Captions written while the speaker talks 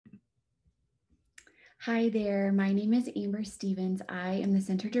Hi there, my name is Amber Stevens. I am the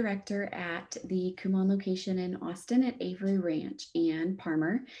Center Director at the Kumon location in Austin at Avery Ranch and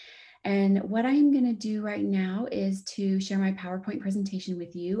Parmer. And what I'm going to do right now is to share my PowerPoint presentation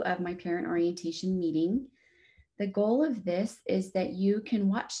with you of my parent orientation meeting. The goal of this is that you can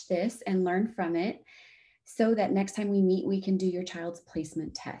watch this and learn from it so that next time we meet, we can do your child's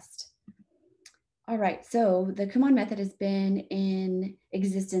placement test. All right, so the Kumon method has been in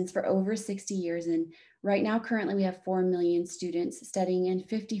existence for over 60 years. And right now, currently, we have 4 million students studying in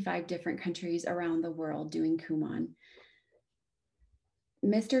 55 different countries around the world doing Kumon.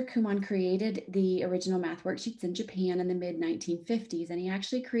 Mr. Kumon created the original math worksheets in Japan in the mid-1950s, and he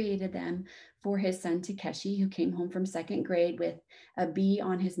actually created them for his son Takeshi, who came home from second grade with a B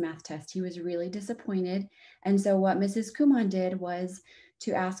on his math test. He was really disappointed. And so what Mrs. Kumon did was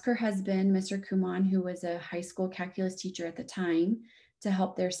to ask her husband, Mr. Kumon, who was a high school calculus teacher at the time, to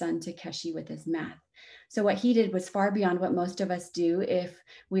help their son Takeshi with his math. So what he did was far beyond what most of us do if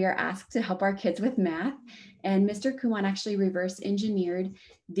we are asked to help our kids with math. And Mr. Kumon actually reverse engineered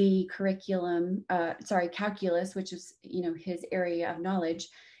the calculus, which is, his area of knowledge.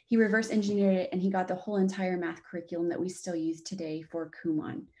 He reverse engineered it and he got the whole entire math curriculum that we still use today for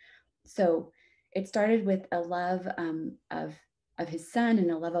Kumon. So it started with a love of his son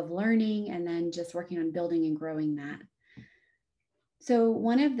and a love of learning, and then just working on building and growing that. So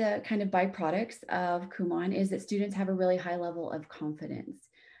one of the kind of byproducts of Kumon is that students have a really high level of confidence.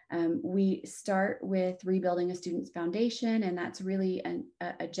 We start with rebuilding a student's foundation, and that's really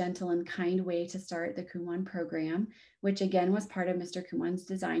a gentle and kind way to start the Kumon program, which again was part of Mr. Kumon's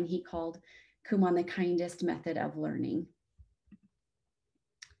design. He called Kumon the kindest method of learning.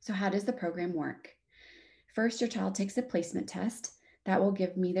 So how does the program work? First, your child takes a placement test. That will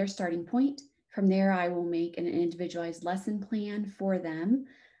give me their starting point. From there, I will make an individualized lesson plan for them,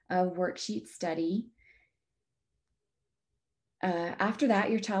 a worksheet study. After that,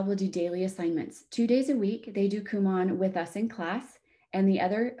 your child will do daily assignments. 2 days a week, they do Kumon with us in class, and the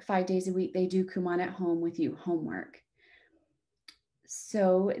other 5 days a week, they do Kumon at home with you, homework.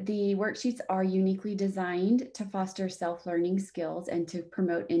 So the worksheets are uniquely designed to foster self-learning skills and to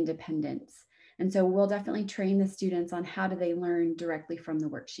promote independence. And so we'll definitely train the students on how do they learn directly from the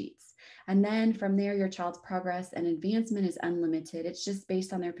worksheets. And then from there, your child's progress and advancement is unlimited. It's just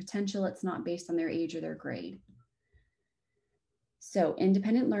based on their potential. It's not based on their age or their grade. So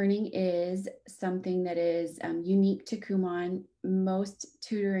independent learning is something that is unique to Kumon. Most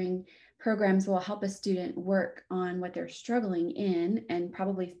tutoring programs will help a student work on what they're struggling in and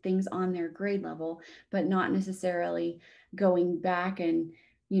probably things on their grade level, but not necessarily going back and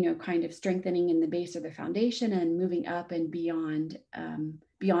kind of strengthening in the base or the foundation and moving up and beyond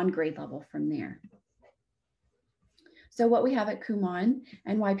grade level from there. So what we have at Kumon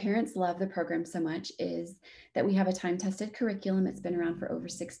and why parents love the program so much is that we have a time-tested curriculum. It's been around for over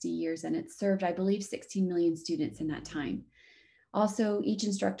 60 years and it's served, I believe, 16 million students in that time. Also, each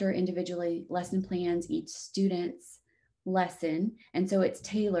instructor individually lesson plans each student's lesson. And so it's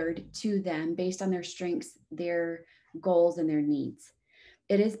tailored to them based on their strengths, their goals, and their needs.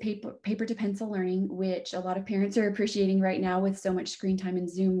 It is paper to pencil learning, which a lot of parents are appreciating right now with so much screen time and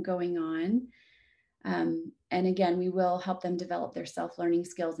Zoom going on. And again, we will help them develop their self-learning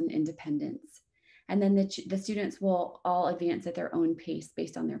skills and independence. And then the students will all advance at their own pace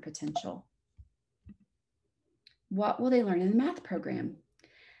based on their potential. What will they learn in the math program?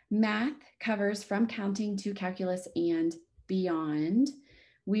 Math covers from counting to calculus and beyond.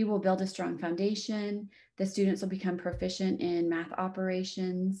 We will build a strong foundation. The students will become proficient in math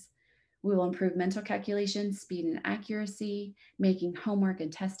operations. We will improve mental calculation, speed and accuracy, making homework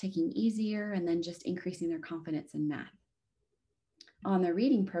and test taking easier, and then just increasing their confidence in math. On the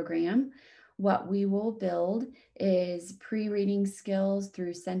reading program, what we will build is pre-reading skills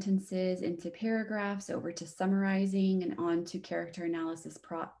through sentences into paragraphs, over to summarizing, and on to character analysis,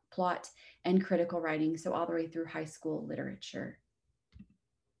 plot, and critical writing, so all the way through high school literature.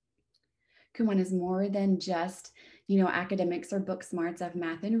 Kumon is more than just, academics or book smarts of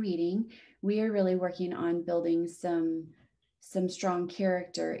math and reading. We are really working on building some strong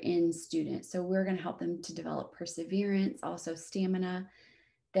character in students. So we're going to help them to develop perseverance, also stamina.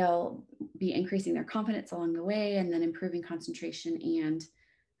 They'll be increasing their confidence along the way and then improving concentration and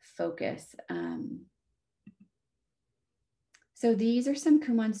focus. So these are some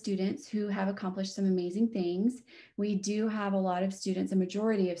Kumon students who have accomplished some amazing things. We do have a lot of students, a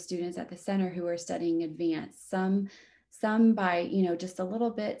majority of students at the center who are studying advanced, some by, just a little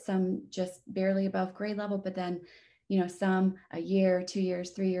bit, some just barely above grade level, but then, some a year, 2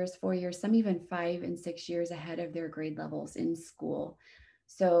 years, 3 years, 4 years, some even 5 and 6 years ahead of their grade levels in school.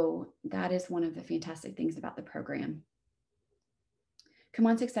 So that is one of the fantastic things about the program.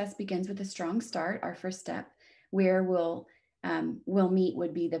 Kumon success begins with a strong start, our first step, where we'll meet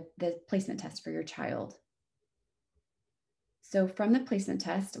would be the placement test for your child. So from the placement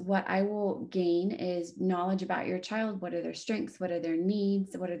test, what I will gain is knowledge about your child. What are their strengths? What are their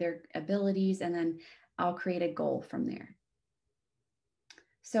needs? What are their abilities? And then I'll create a goal from there.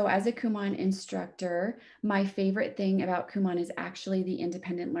 So as a Kumon instructor, my favorite thing about Kumon is actually the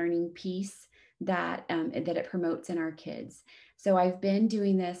independent learning piece that it promotes in our kids. So I've been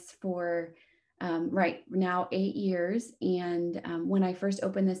doing this for right now 8 years. And when I first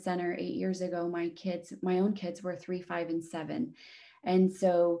opened the center 8 years ago, my own kids were 3, 5, and 7. And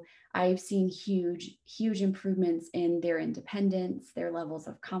so I've seen huge improvements in their independence, their levels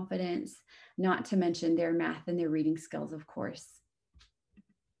of confidence, not to mention their math and their reading skills, of course.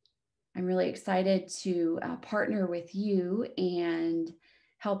 I'm really excited to partner with you and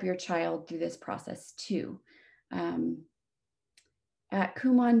help your child through this process too. At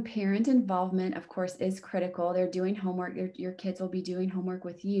Kumon, parent involvement, of course, is critical. They're doing homework. Your kids will be doing homework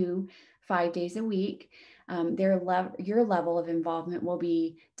with you 5 days a week. Your level of involvement will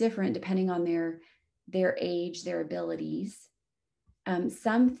be different depending on their age, their abilities.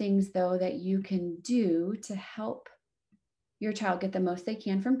 Some things, though, that you can do to help your child get the most they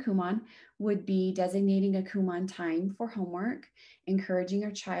can from Kumon would be designating a Kumon time for homework, encouraging your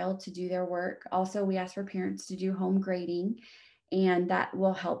child to do their work. Also, we ask for parents to do home grading, and that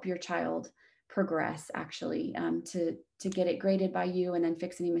will help your child progress actually to get it graded by you and then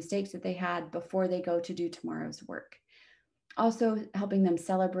fix any mistakes that they had before they go to do tomorrow's work. Also helping them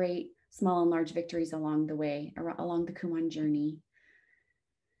celebrate small and large victories along the way, along the Kumon journey.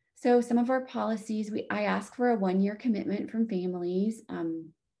 So some of our policies, I ask for a 1-year commitment from families.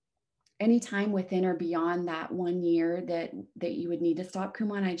 Anytime within or beyond that 1 year that you would need to stop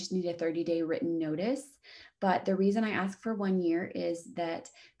Kumon, I just need a 30-day written notice. But the reason I ask for 1 year is that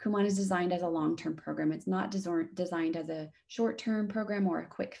Kumon is designed as a long-term program. It's not designed as a short-term program or a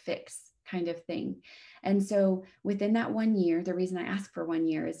quick fix kind of thing. And so within that 1 year, the reason I ask for 1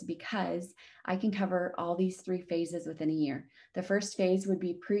 year is because I can cover all these 3 phases within a year. The first phase would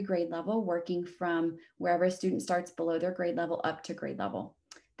be pre-grade level, working from wherever a student starts below their grade level up to grade level.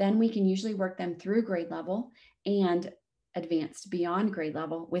 Then we can usually work them through grade level and advanced beyond grade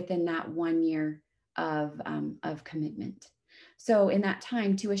level within that 1 year of commitment. So in that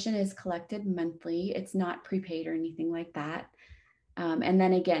time, tuition is collected monthly. It's not prepaid or anything like that. And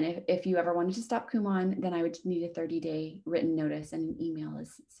then again, if you ever wanted to stop Kumon, then I would need a 30-day written notice, and an email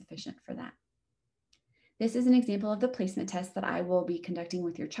is sufficient for that. This is an example of the placement test that I will be conducting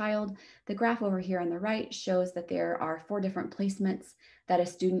with your child. The graph over here on the right shows that there are 4 different placements that a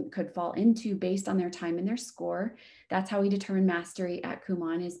student could fall into based on their time and their score. That's how we determine mastery at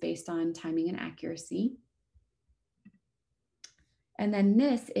Kumon, is based on timing and accuracy. And then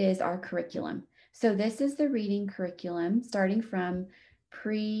this is our curriculum. So this is the reading curriculum, starting from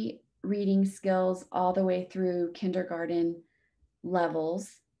pre-reading skills all the way through kindergarten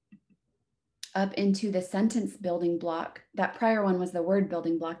levels up into the sentence building block. That prior one was the word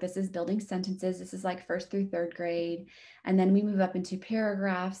building block. This is building sentences. This is like 1st through 3rd grade. And then we move up into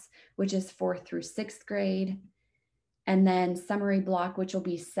paragraphs, which is 4th through 6th grade. And then summary block, which will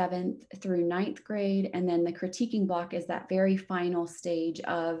be 7th through 9th grade. And then the critiquing block is that very final stage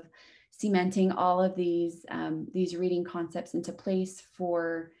of cementing all of these reading concepts into place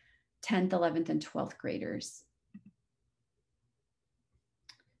for 10th, 11th, and 12th graders.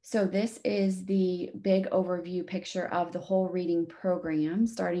 So this is the big overview picture of the whole reading program,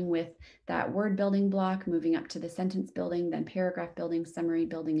 starting with that word building block, moving up to the sentence building, then paragraph building, summary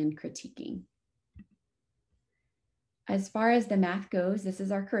building, and critiquing. As far as the math goes, this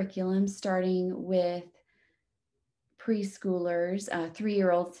is our curriculum, starting with preschoolers.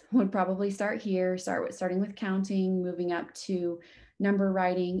 3-year-olds would probably start here, starting with counting, moving up to number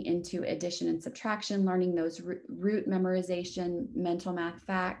writing, into addition and subtraction, learning those root memorization, mental math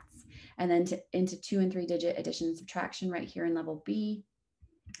facts, and then into 2- and 3-digit addition and subtraction right here in level B.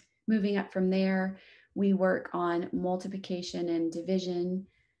 Moving up from there, we work on multiplication and division,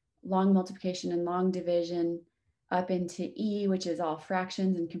 long multiplication and long division, up into E, which is all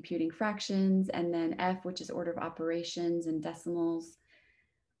fractions and computing fractions, and then F, which is order of operations and decimals.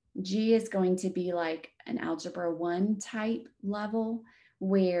 G is going to be like an algebra 1 type level,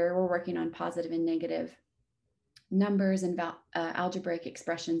 where we're working on positive and negative numbers and algebraic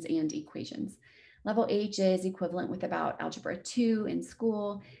expressions and equations. Level H is equivalent with about algebra 2 in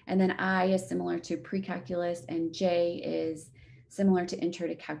school, and then I is similar to pre-calculus, and J is similar to intro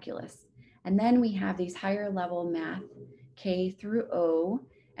to calculus. And then we have these higher level math K through O,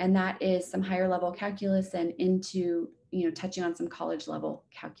 and that is some higher level calculus and into, touching on some college level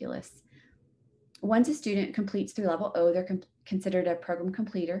calculus. Once a student completes through level O, they're considered a program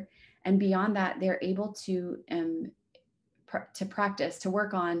completer. And beyond that, they're able to practice, to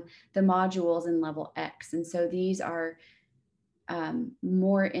work on the modules in level X. And so these are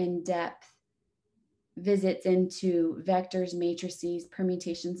more in-depth visits into vectors, matrices,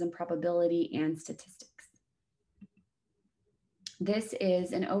 permutations and probability, and statistics. This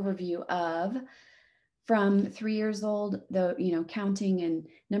is an overview of from 3 years old, counting and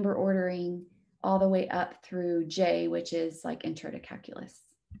number ordering, all the way up through J, which is like intro to calculus.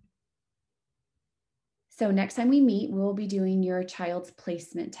 So next time we meet, we'll be doing your child's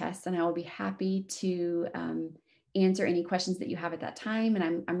placement test, and I will be happy to answer any questions that you have at that time.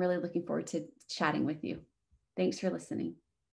 And I'm really looking forward to chatting with you. Thanks for listening.